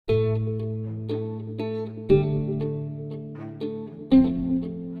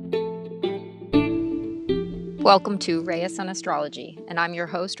Welcome to Reyes on Astrology, and I'm your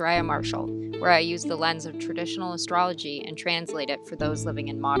host, Raya Marshall, where I use the lens of traditional astrology and translate it for those living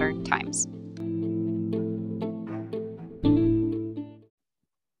in modern times.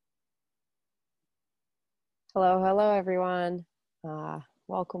 Hello, everyone.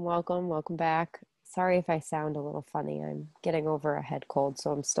 Welcome back. Sorry if I sound a little funny. I'm getting over a head cold,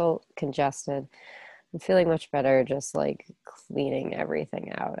 so I'm still congested. I'm feeling much better, just like cleaning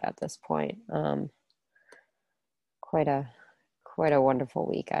everything out at this point. Quite a wonderful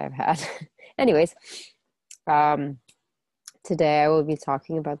week I've had. Anyways, today I will be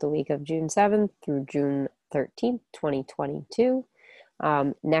talking about the week of June 7th through June 13th, 2022.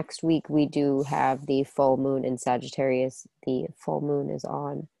 Next week, we do have the full moon in Sagittarius. The full moon is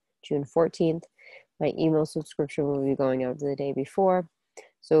on June 14th. My email subscription will be going out the day before.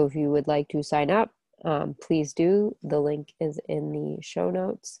 So if you would like to sign up, please do. The link is in the show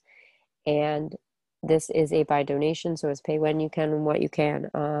notes. And this is a by donation, so it's pay when you can and what you can.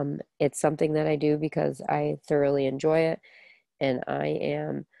 It's something that I do because I thoroughly enjoy it, and I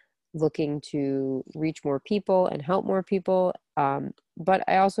am looking to reach more people and help more people. But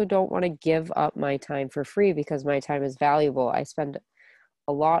I also don't want to give up my time for free because my time is valuable. I spend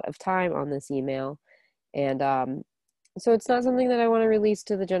a lot of time on this email, and so it's not something that I want to release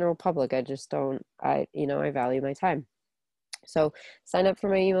to the general public. I just don't, I value my time. So sign up for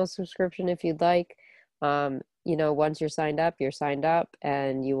my email subscription if you'd like. Once you're signed up,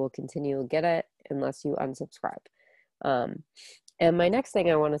 and you will continue to get it unless you unsubscribe. And my next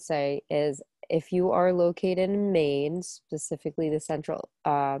thing I want to say is if you are located in Maine, specifically the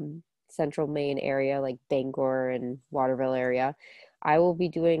central Maine area, like Bangor and Waterville area, I will be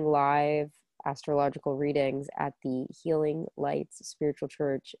doing live astrological readings at the Healing Lights Spiritual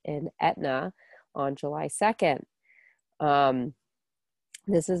Church in Etna on July 2nd.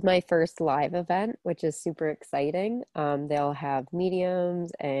 This is my first live event, which is super exciting. They'll have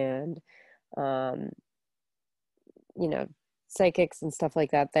mediums and, psychics and stuff like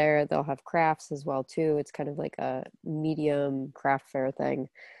that there. They'll have crafts as well, too. It's kind of like a medium craft fair thing.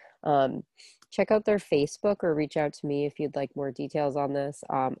 Check out their Facebook or reach out to me if you'd like more details on this.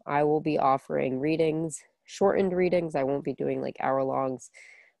 I will be offering readings, shortened readings. I won't be doing like hour-longs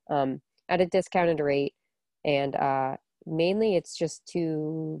at a discounted rate. And mainly it's just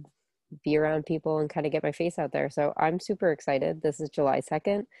to be around people and kind of get my face out there. So I'm super excited. This is July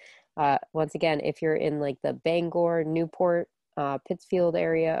 2nd. Once again, if you're in like the Bangor, Newport, Pittsfield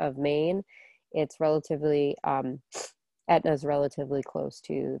area of Maine, it's relatively, Etna's relatively close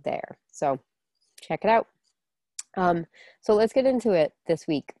to there. So check it out. So let's get into it this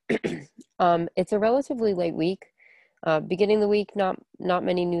week. It's a relatively late week. Beginning of the week, not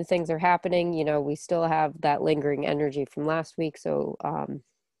many new things are happening. We still have that lingering energy from last week. So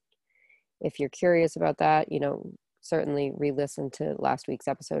if you're curious about that, certainly re-listen to last week's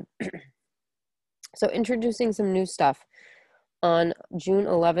episode. So introducing some new stuff. On June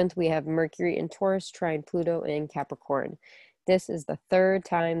 11th, we have Mercury in Taurus, trine Pluto in Capricorn. This is the third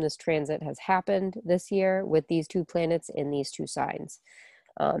time this transit has happened this year with these two planets in these two signs.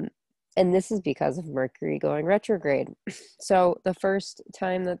 And this is because of Mercury going retrograde. So the first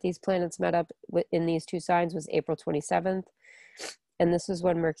time that these planets met up in these two signs was April 27th. And this is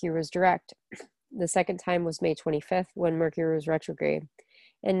when Mercury was direct. The second time was May 25th when Mercury was retrograde.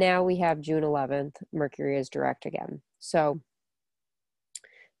 And now we have June 11th, Mercury is direct again. So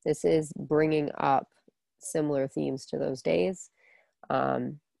this is bringing up similar themes to those days.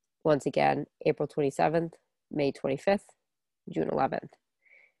 Once again, April 27th, May 25th, June 11th.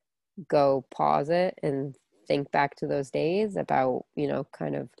 Go pause it and think back to those days about,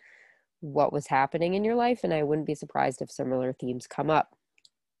 kind of what was happening in your life. And I wouldn't be surprised if similar themes come up.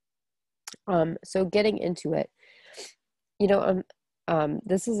 So getting into it,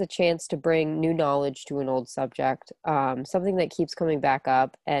 this is a chance to bring new knowledge to an old subject, something that keeps coming back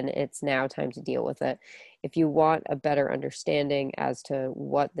up, and it's now time to deal with it. If you want a better understanding as to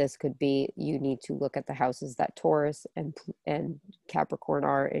what this could be, you need to look at the houses that Taurus and Capricorn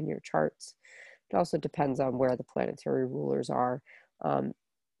are in your charts. It also depends on where the planetary rulers are,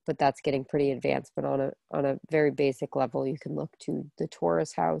 but that's getting pretty advanced. But on a very basic level, you can look to the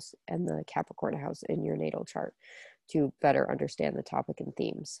Taurus house and the Capricorn house in your natal chart to better understand the topic and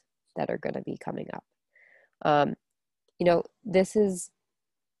themes that are going to be coming up. This is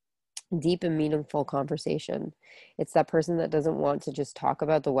deep and meaningful conversation. It's that person that doesn't want to just talk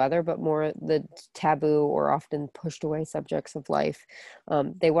about the weather, but more the taboo or often pushed away subjects of life.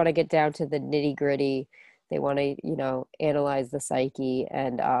 They want to get down to the nitty gritty. They want to, analyze the psyche,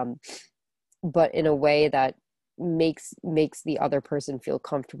 and but in a way that makes the other person feel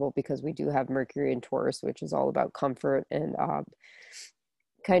comfortable, because we do have Mercury in Taurus, which is all about comfort and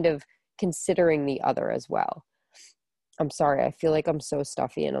kind of considering the other as well. I'm sorry, I feel like I'm so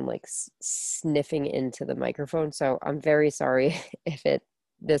stuffy and I'm like sniffing into the microphone, so I'm very sorry if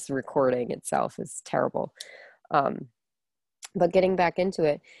this recording itself is terrible. But getting back into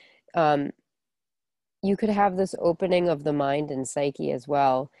it, you could have this opening of the mind and psyche as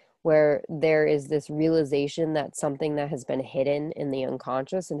well, where there is this realization that something that has been hidden in the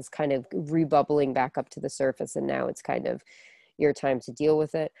unconscious and is kind of rebubbling back up to the surface, and now it's kind of your time to deal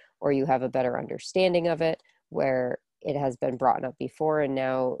with it, or you have a better understanding of it, where it has been brought up before, and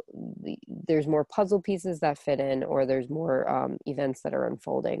now there's more puzzle pieces that fit in, or there's more events that are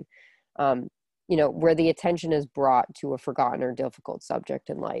unfolding, where the attention is brought to a forgotten or difficult subject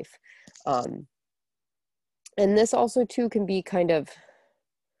in life. And this also too can be kind of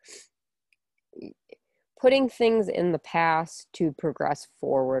putting things in the past to progress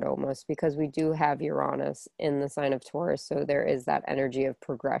forward, almost, because we do have Uranus in the sign of Taurus, so there is that energy of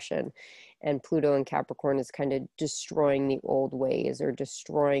progression, and Pluto in Capricorn is kind of destroying the old ways, or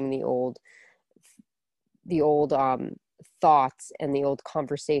destroying the old thoughts and the old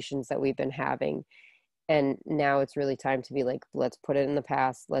conversations that we've been having. And now it's really time to be like, let's put it in the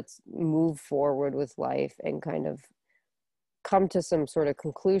past, let's move forward with life and kind of come to some sort of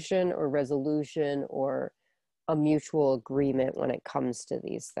conclusion or resolution or a mutual agreement when it comes to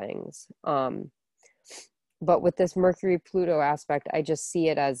these things. But with this Mercury Pluto aspect, I just see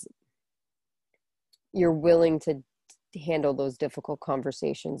it as you're willing to handle those difficult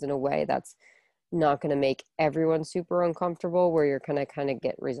conversations in a way that's not going to make everyone super uncomfortable, where you're going to kind of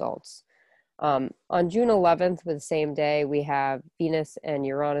get results. On June 11th, the same day, we have Venus and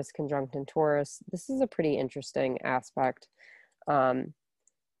Uranus conjunct in Taurus. This is a pretty interesting aspect. When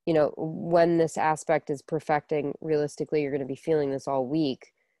this aspect is perfecting, realistically, you're going to be feeling this all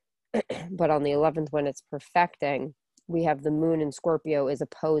week. But on the 11th, when it's perfecting, we have the moon in Scorpio is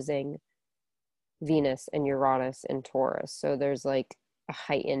opposing Venus and Uranus in Taurus. So there's like a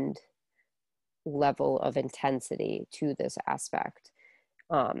heightened level of intensity to this aspect.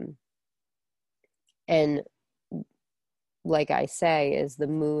 And like I say, is the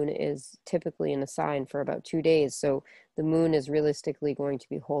moon is typically in a sign for about 2 days. So the moon is realistically going to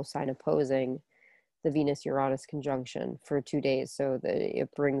be whole sign opposing the Venus-Uranus conjunction for 2 days. So that it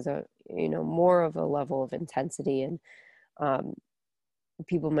brings a, more of a level of intensity, and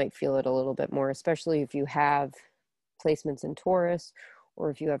people might feel it a little bit more, especially if you have placements in Taurus, or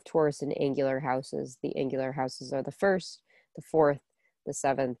if you have Taurus in angular houses. The angular houses are the 1st, the 4th, the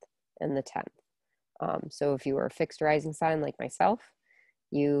 7th, and the 10th. So if you are a fixed rising sign like myself,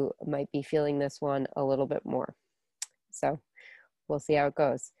 you might be feeling this one a little bit more. So we'll see how it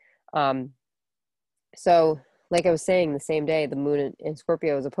goes. So like I was saying, the same day, the moon in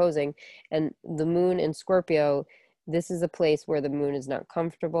Scorpio is opposing, and the moon in Scorpio, this is a place where the moon is not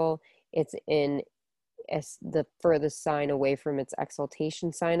comfortable. It's in the furthest sign away from its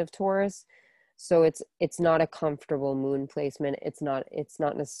exaltation sign of Taurus. So it's not a comfortable moon placement. It's not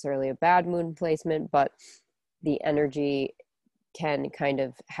necessarily a bad moon placement, but the energy can kind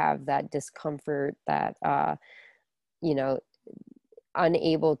of have that discomfort, that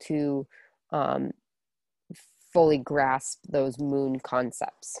unable to fully grasp those moon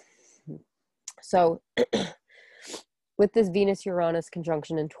concepts. So with this Venus-Uranus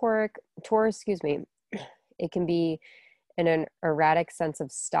conjunction in Taurus, it can be an erratic sense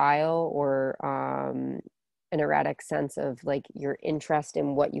of style, or an erratic sense of like your interest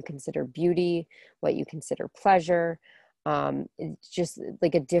in what you consider beauty, what you consider pleasure. It's just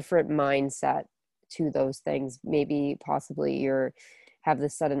like a different mindset to those things. Maybe possibly you're have the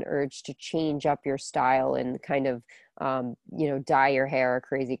sudden urge to change up your style and kind of dye your hair a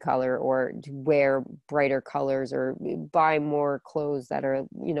crazy color, or to wear brighter colors, or buy more clothes that are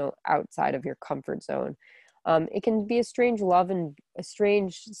outside of your comfort zone. It can be a strange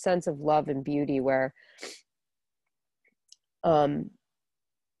sense of love and beauty, where you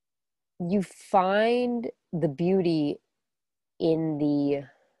find the beauty in the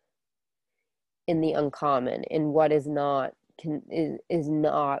uncommon, in what is not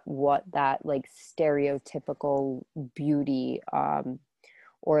what that like stereotypical beauty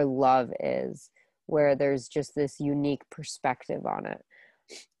or love is, where there's just this unique perspective on it.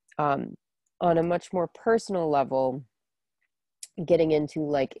 On a much more personal level, getting into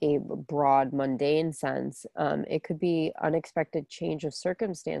like a broad mundane sense, it could be unexpected change of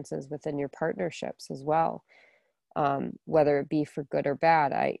circumstances within your partnerships as well, whether it be for good or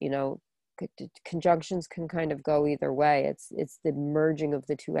bad. Conjunctions can kind of go either way. It's the merging of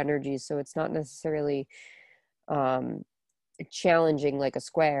the two energies, so it's not necessarily um, challenging like a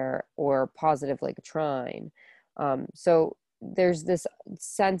square or positive like a trine. So there's this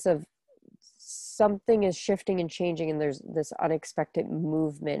sense of something is shifting and changing, and there's this unexpected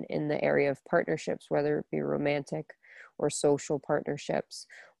movement in the area of partnerships, whether it be romantic or social partnerships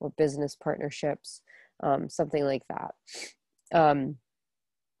or business partnerships, something like that. Um,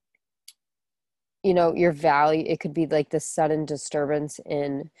 your value, it could be like this sudden disturbance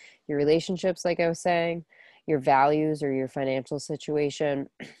in your relationships, like I was saying, your values or your financial situation,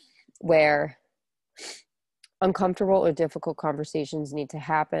 where uncomfortable or difficult conversations need to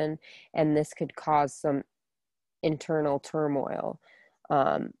happen, and this could cause some internal turmoil,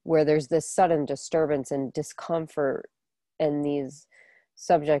 where there's this sudden disturbance and discomfort in these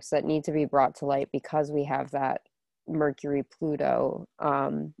subjects that need to be brought to light because we have that Mercury Pluto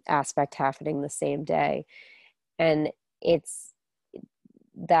aspect happening the same day. And it's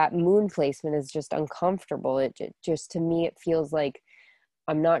that moon placement is just uncomfortable. It just, to me, it feels like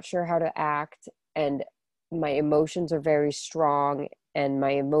I'm not sure how to act, and my emotions are very strong, and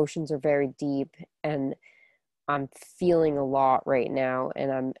my emotions are very deep, and I'm feeling a lot right now,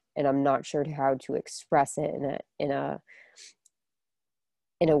 and I'm not sure how to express it in a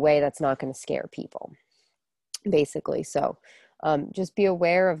way that's not going to scare people, basically. So just be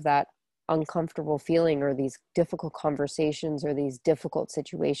aware of that uncomfortable feeling, or these difficult conversations, or these difficult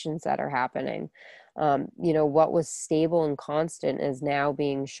situations that are happening. What was stable and constant is now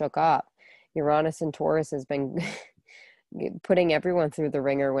being shook up. Uranus and Taurus has been putting everyone through the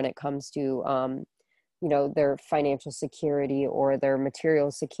ringer when it comes to their financial security or their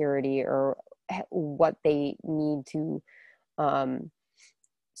material security, or what they need to um,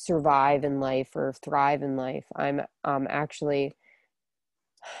 survive in life or thrive in life. I'm actually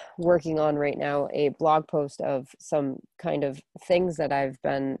working on right now a blog post of some kind of things that I've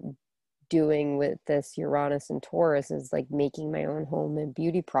been doing with this Uranus and Taurus, is like making my own home and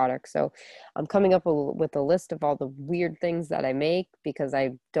beauty products. So I'm coming up with a list of all the weird things that I make, because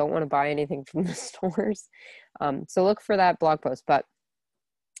I don't want to buy anything from the stores. So look for that blog post. But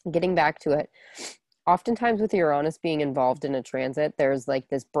getting back to it, oftentimes with Uranus being involved in a transit, there's like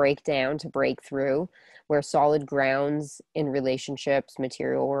this breakdown to break through, where solid grounds in relationships,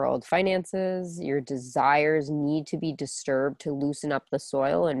 material world, finances, your desires need to be disturbed to loosen up the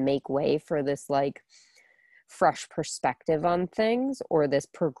soil and make way for this like fresh perspective on things, or this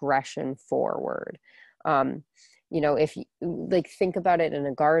progression forward. If you like think about it in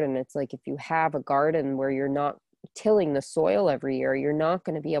a garden, it's like if you have a garden where you're not tilling the soil every year, you're not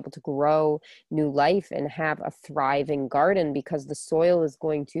going to be able to grow new life and have a thriving garden, because the soil is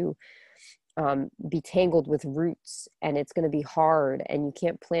going to be tangled with roots, and it's going to be hard, and you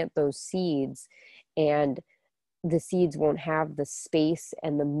can't plant those seeds, and the seeds won't have the space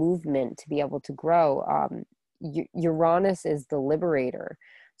and the movement to be able to grow. Uranus is the liberator,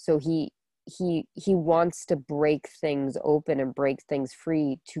 so he wants to break things open and break things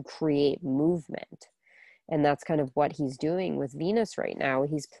free to create movement. And that's kind of what he's doing with Venus right now.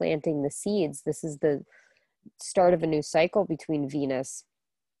 He's planting the seeds. This is the start of a new cycle between Venus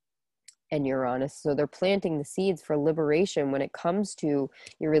and Uranus. So they're planting the seeds for liberation when it comes to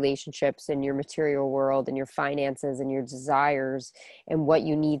your relationships and your material world and your finances and your desires and what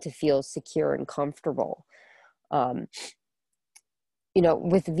you need to feel secure and comfortable.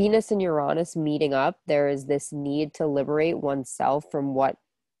 With Venus and Uranus meeting up, there is this need to liberate oneself from what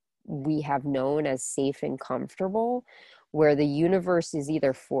we have known as safe and comfortable, where the universe is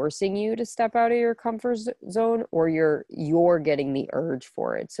either forcing you to step out of your comfort zone, or you're getting the urge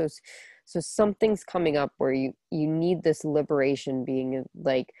for it. So something's coming up where you need this liberation, being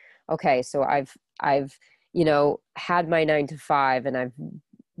like, okay, so I've had my 9 to 5, and I've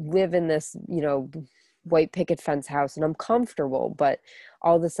live in this white picket fence house, and I'm comfortable, but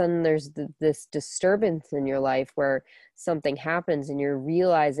all of a sudden there's this disturbance in your life where something happens, and you're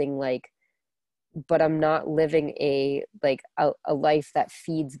realizing like, but I'm not living a life that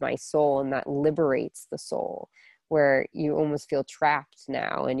feeds my soul and that liberates the soul, where you almost feel trapped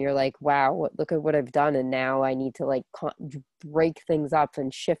now, and you're like, wow, look at what I've done, and now I need to like break things up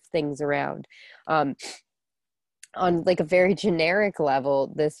and shift things around. On like a very generic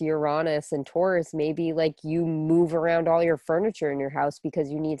level, this Uranus and Taurus, maybe like you move around all your furniture in your house because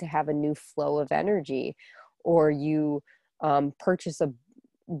you need to have a new flow of energy, or you purchase a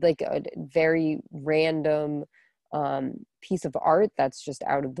very random piece of art that's just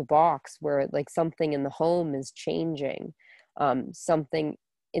out of the box, where like something in the home is changing, something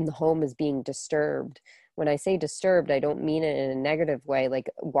in the home is being disturbed. When I say disturbed, I don't mean it in a negative way, like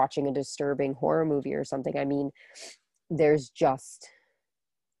watching a disturbing horror movie or something. I mean, there's just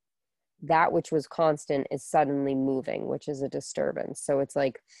that which was constant is suddenly moving, which is a disturbance. So it's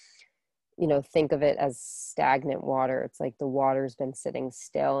like, think of it as stagnant water. It's like the water's been sitting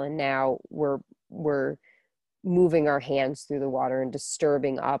still, and now we're moving our hands through the water and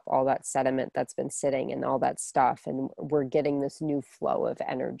disturbing up all that sediment that's been sitting and all that stuff, and we're getting this new flow of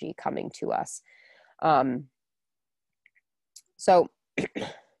energy coming to us. So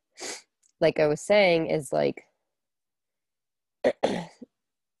like I was saying, is like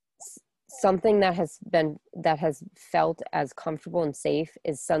something that has felt as comfortable and safe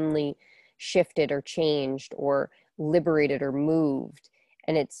is suddenly shifted or changed or liberated or moved,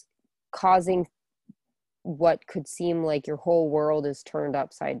 and it's causing what could seem like your whole world is turned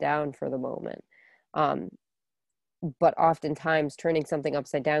upside down for the moment. But oftentimes turning something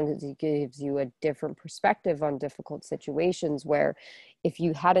upside down gives you a different perspective on difficult situations, where if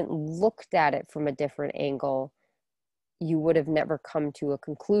you hadn't looked at it from a different angle, you would have never come to a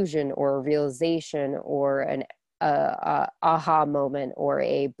conclusion or a realization or an aha moment or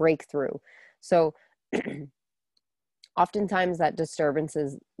a breakthrough. So oftentimes that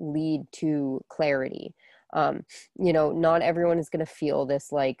disturbances lead to clarity. Not everyone is going to feel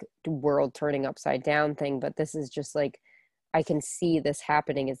this like world turning upside down thing, but this is just like, I can see this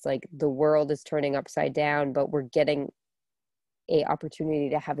happening. It's like the world is turning upside down, but we're getting a opportunity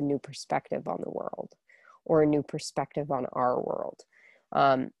to have a new perspective on the world, or a new perspective on our world.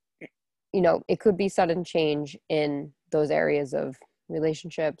 It could be sudden change in those areas of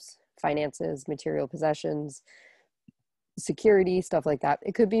relationships, finances, material possessions, security, stuff like that.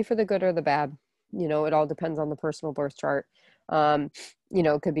 It could be for the good or the bad. It all depends on the personal birth chart.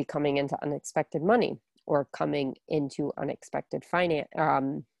 It could be coming into unexpected money, or coming into unexpected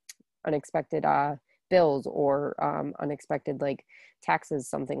unexpected bills, or unexpected like taxes,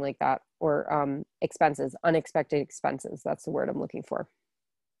 something like that, or expenses, unexpected expenses. That's the word I'm looking for.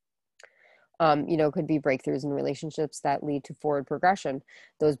 Could be breakthroughs in relationships that lead to forward progression.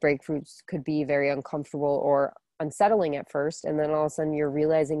 Those breakthroughs could be very uncomfortable or unsettling at first, and then all of a sudden you're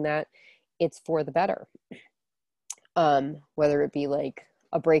realizing that it's for the better. Whether it be like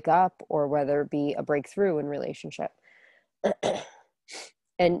a breakup, or whether it be a breakthrough in relationship.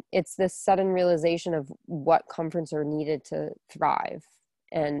 And it's this sudden realization of what comforts are needed to thrive,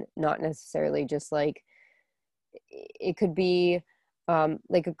 and not necessarily just like, it could be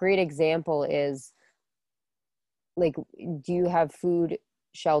like a great example is like, do you have food,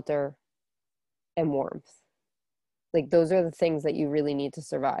 shelter, and warmth? Like those are the things that you really need to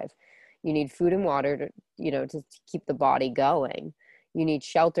survive. You need food and water to keep the body going. You need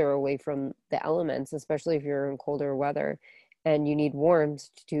shelter away from the elements, especially if you're in colder weather. And you need warmth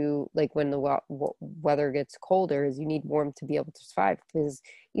to, like, when the weather gets colder, is you need warmth to be able to survive. Because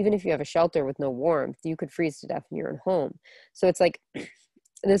even if you have a shelter with no warmth, you could freeze to death in your own home. So it's like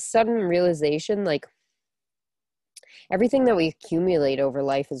this sudden realization, like, everything that we accumulate over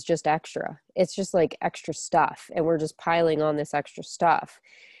life is just extra. It's just like extra stuff, and we're just piling on this extra stuff.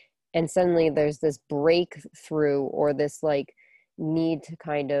 And suddenly there's this breakthrough, or this like need to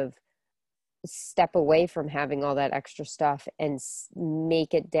kind of step away from having all that extra stuff and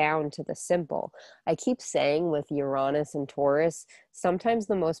make it down to the simple. I keep saying with Uranus and Taurus, sometimes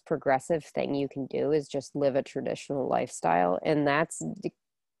the most progressive thing you can do is just live a traditional lifestyle. And that's,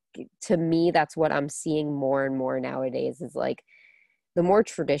 to me, that's what I'm seeing more and more nowadays, is like, the more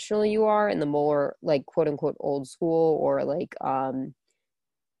traditional you are, and the more like quote unquote old school, or like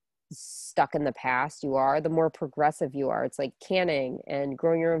stuck in the past you are, the more progressive you are. It's like canning and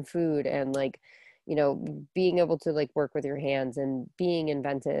growing your own food, and like, being able to like work with your hands, and being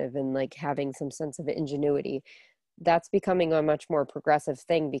inventive, and like having some sense of ingenuity. That's becoming a much more progressive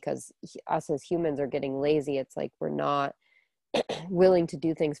thing, because us as humans are getting lazy. It's like we're not willing to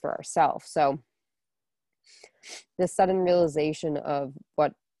do things for ourselves. So this sudden realization of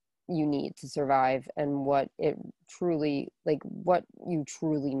what you need to survive, and what it truly, like, what you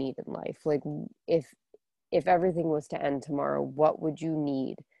truly need in life. Like, if everything was to end tomorrow, what would you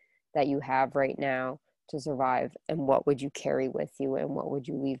need that you have right now to survive, and what would you carry with you, and what would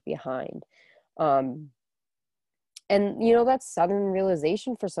you leave behind? And that sudden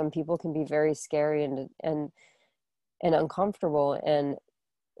realization for some people can be very scary, and uncomfortable, and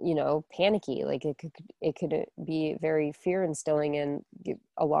panicky. Like it could be very fear instilling, and give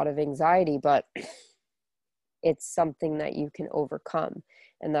a lot of anxiety, but it's something that you can overcome.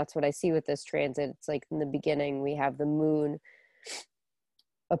 And that's what I see with this transit. It's like, in the beginning, we have the moon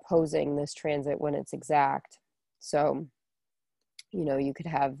opposing this transit when it's exact. So, you could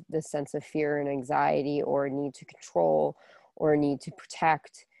have this sense of fear and anxiety, or a need to control, or a need to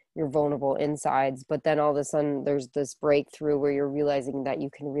protect, your vulnerable insides, but then all of a sudden there's this breakthrough where you're realizing that you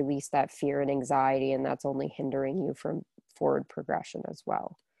can release that fear and anxiety, and that's only hindering you from forward progression as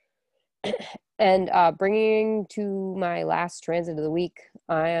well. And bringing to my last transit of the week,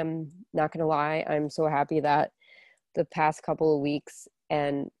 I am not going to lie, I'm so happy that the past couple of weeks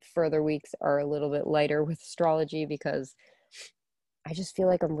and further weeks are a little bit lighter with astrology, because I just feel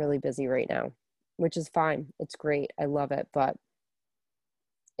like I'm really busy right now, which is fine. It's great. I love it, but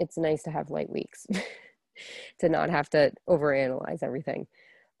it's nice to have light weeks to not have to overanalyze everything.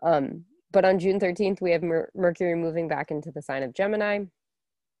 But on June 13th, we have Mercury moving back into the sign of Gemini.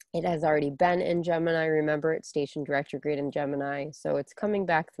 It has already been in Gemini. Remember, it's stationed retrograde in Gemini, so it's coming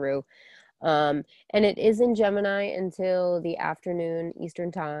back through. And it is in Gemini until the afternoon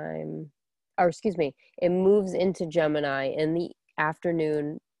Eastern time, or excuse me, it moves into Gemini in the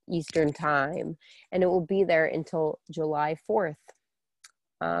afternoon Eastern time, and it will be there until July 4th.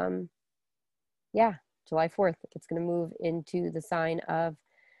 Yeah, July 4th. It's going to move into the sign of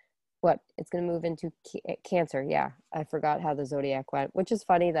what? It's going to move into Cancer. Yeah, I forgot how the zodiac went, which is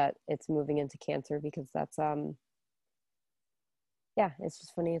funny that it's moving into Cancer, because that's yeah, it's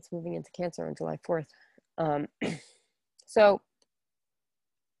just funny it's moving into Cancer on July 4th. So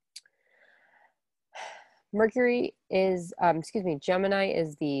Mercury is Gemini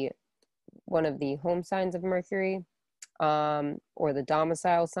is the one of the home signs of Mercury, or the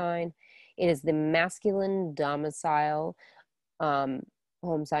domicile sign. It is the masculine domicile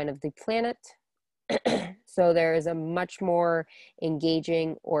home sign of the planet. So there is a much more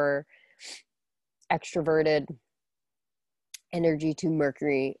engaging or extroverted energy to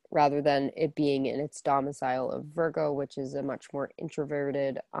Mercury, rather than it being in its domicile of Virgo, which is a much more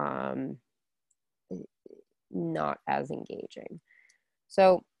introverted, not as engaging.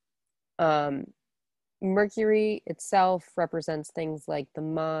 So Mercury itself represents things like the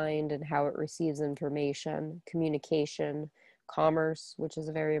mind and how it receives information, communication, commerce, which is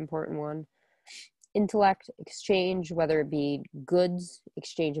a very important one, intellect, exchange, whether it be goods,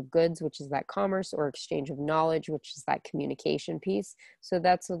 exchange of goods, which is that commerce, or exchange of knowledge, which is that communication piece. So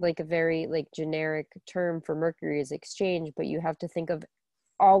that's like a very like generic term for Mercury is exchange, but you have to think of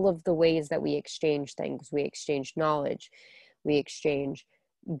all of the ways that we exchange things. We exchange knowledge, we exchange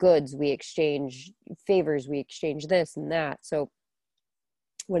goods, we exchange favors, we exchange this and that. So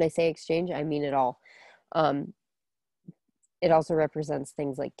when I say exchange, I mean it all. It also represents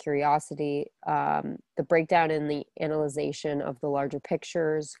things like curiosity, the breakdown and the analyzation of the larger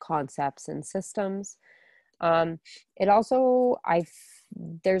pictures, concepts, and systems. It also,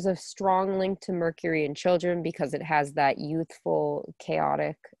 there's a strong link to Mercury in children, because it has that youthful,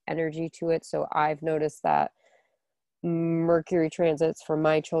 chaotic energy to it. So I've noticed that Mercury transits for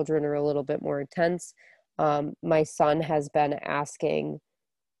my children are a little bit more intense. My son has been asking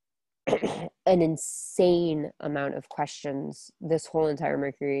an insane amount of questions this whole entire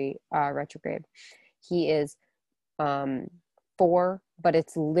Mercury retrograde. He is 4, but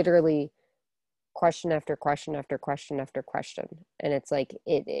it's literally question after question after question after question, and it's like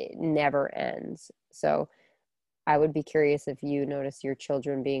it never ends. So I would be curious if you notice your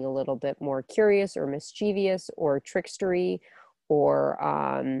children being a little bit more curious or mischievous or trickstery, or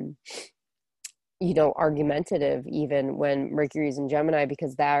argumentative, even when Mercury's in Gemini,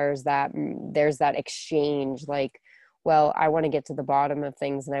 because there's that exchange, like, well, I want to get to the bottom of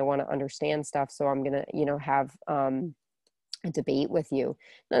things and I want to understand stuff, so I'm gonna have a debate with you.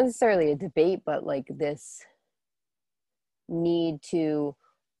 Not necessarily a debate, but like this need to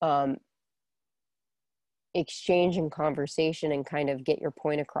exchange and conversation and kind of get your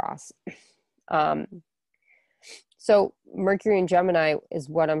point across. So Mercury in Gemini is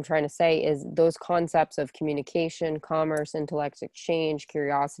what I'm trying to say is those concepts of communication, commerce, intellect, exchange,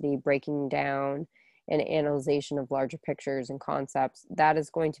 curiosity, breaking down, and analyzation of larger pictures and concepts. That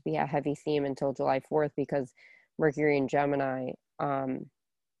is going to be a heavy theme until July 4th, because Mercury and Gemini,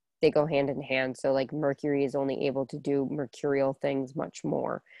 they go hand in hand. So like Mercury is only able to do mercurial things much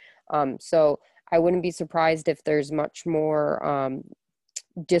more. So I wouldn't be surprised if there's much more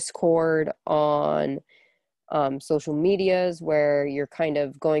discord on social medias, where you're kind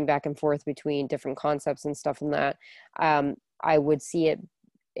of going back and forth between different concepts and stuff and that. I would see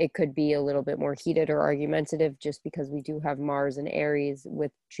it could be a little bit more heated or argumentative, just because we do have Mars and Aries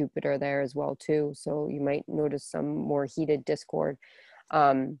with Jupiter there as well too. So you might notice some more heated discord.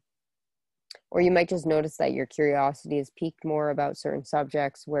 Or you might just notice that your curiosity is piqued more about certain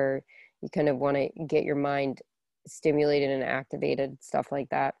subjects, where you kind of want to get your mind stimulated and activated, stuff like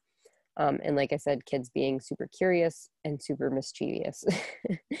that. And like I said, kids being super curious and super mischievous.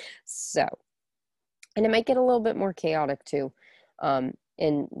 So, and it might get a little bit more chaotic too.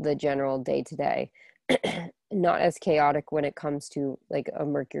 in the general day to day. Not as chaotic when it comes to like a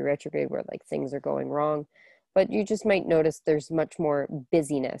Mercury retrograde where like things are going wrong, but you just might notice there's much more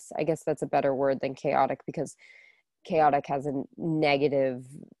busyness. I guess that's a better word than chaotic, because chaotic has a negative,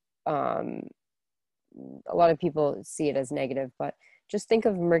 um, a lot of people see it as negative, but just think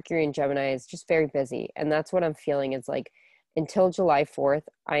of Mercury and Gemini as just very busy. And that's what I'm feeling is like until July 4th,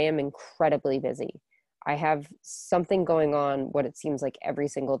 I am incredibly busy. I have something going on, what it seems like every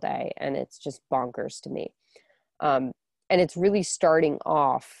single day, and it's just bonkers to me. Um, and it's really starting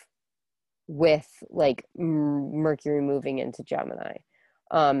off with like Mercury moving into Gemini.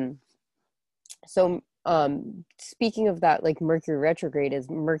 Um, Speaking of that, like Mercury retrograde is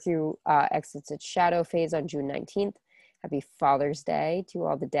Mercury exits its shadow phase on June 19th. Happy Father's Day to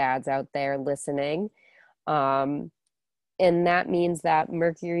all the dads out there listening. Um, and that means that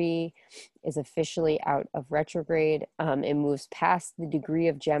Mercury is officially out of retrograde. It moves past the degree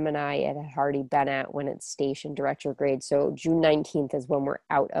of Gemini it had already been at when it's stationed retrograde. So June 19th is when we're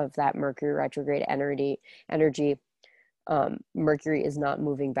out of that Mercury retrograde energy. Mercury is not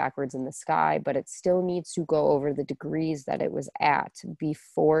moving backwards in the sky, but it still needs to go over the degrees that it was at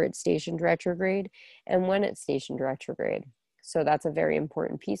before it stationed retrograde and when it stationed retrograde. So that's a very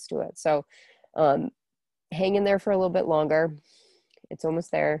important piece to it. So hang in there for a little bit longer. It's almost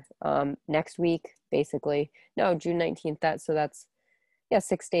there. Next week, basically. No, June 19th. That's yeah,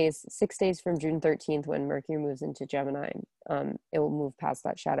 6 days. 6 days from June 13th when Mercury moves into Gemini. It will move past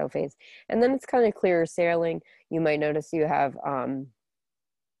that shadow phase. And then it's kind of clearer sailing. You might notice you have an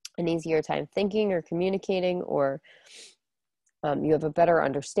easier time thinking or communicating, or you have a better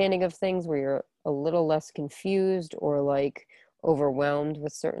understanding of things where you're a little less confused or like overwhelmed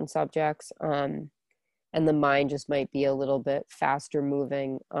with certain subjects. And the mind just might be a little bit faster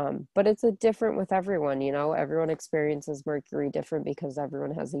moving. But it's a different with everyone, you know, everyone experiences Mercury different because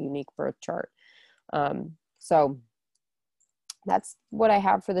everyone has a unique birth chart. So that's what I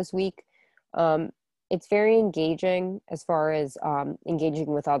have for this week. It's very engaging as far as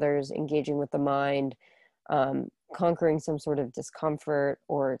engaging with others, engaging with the mind, conquering some sort of discomfort,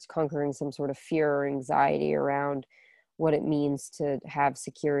 or it's conquering some sort of fear or anxiety around what it means to have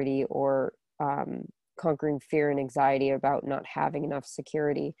security, or conquering fear and anxiety about not having enough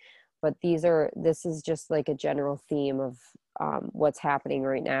security. But this is just like a general theme of what's happening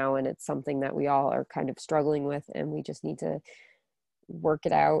right now, and it's something that we all are kind of struggling with, and we just need to work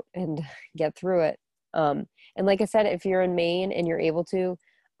it out and get through it. And like I said, if you're in Maine and you're able to,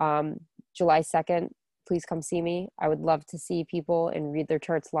 July 2nd, please come see me. I would love to see people and read their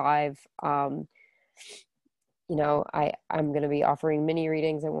charts live. You know, I'm going to be offering mini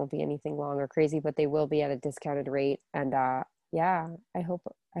readings. It won't be anything long or crazy, but they will be at a discounted rate. And yeah, I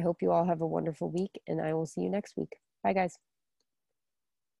hope you all have a wonderful week, and I will see you next week. Bye, guys.